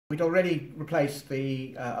We'd already replaced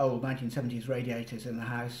the old 1970s radiators in the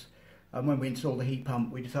house, and when we installed the heat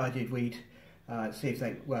pump we decided we'd see if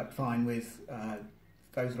they work fine with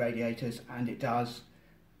those radiators, and it does.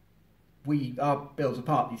 Our bills are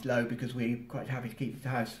partly low because we're quite happy to keep the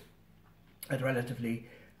house at a relatively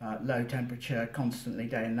low temperature constantly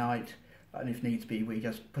day and night, and if needs be we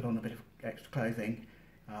just put on a bit of extra clothing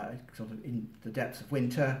sort of in the depths of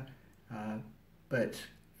winter, but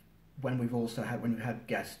when we've had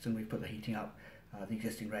guests and we've put the heating up, the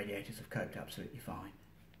existing radiators have coped absolutely fine.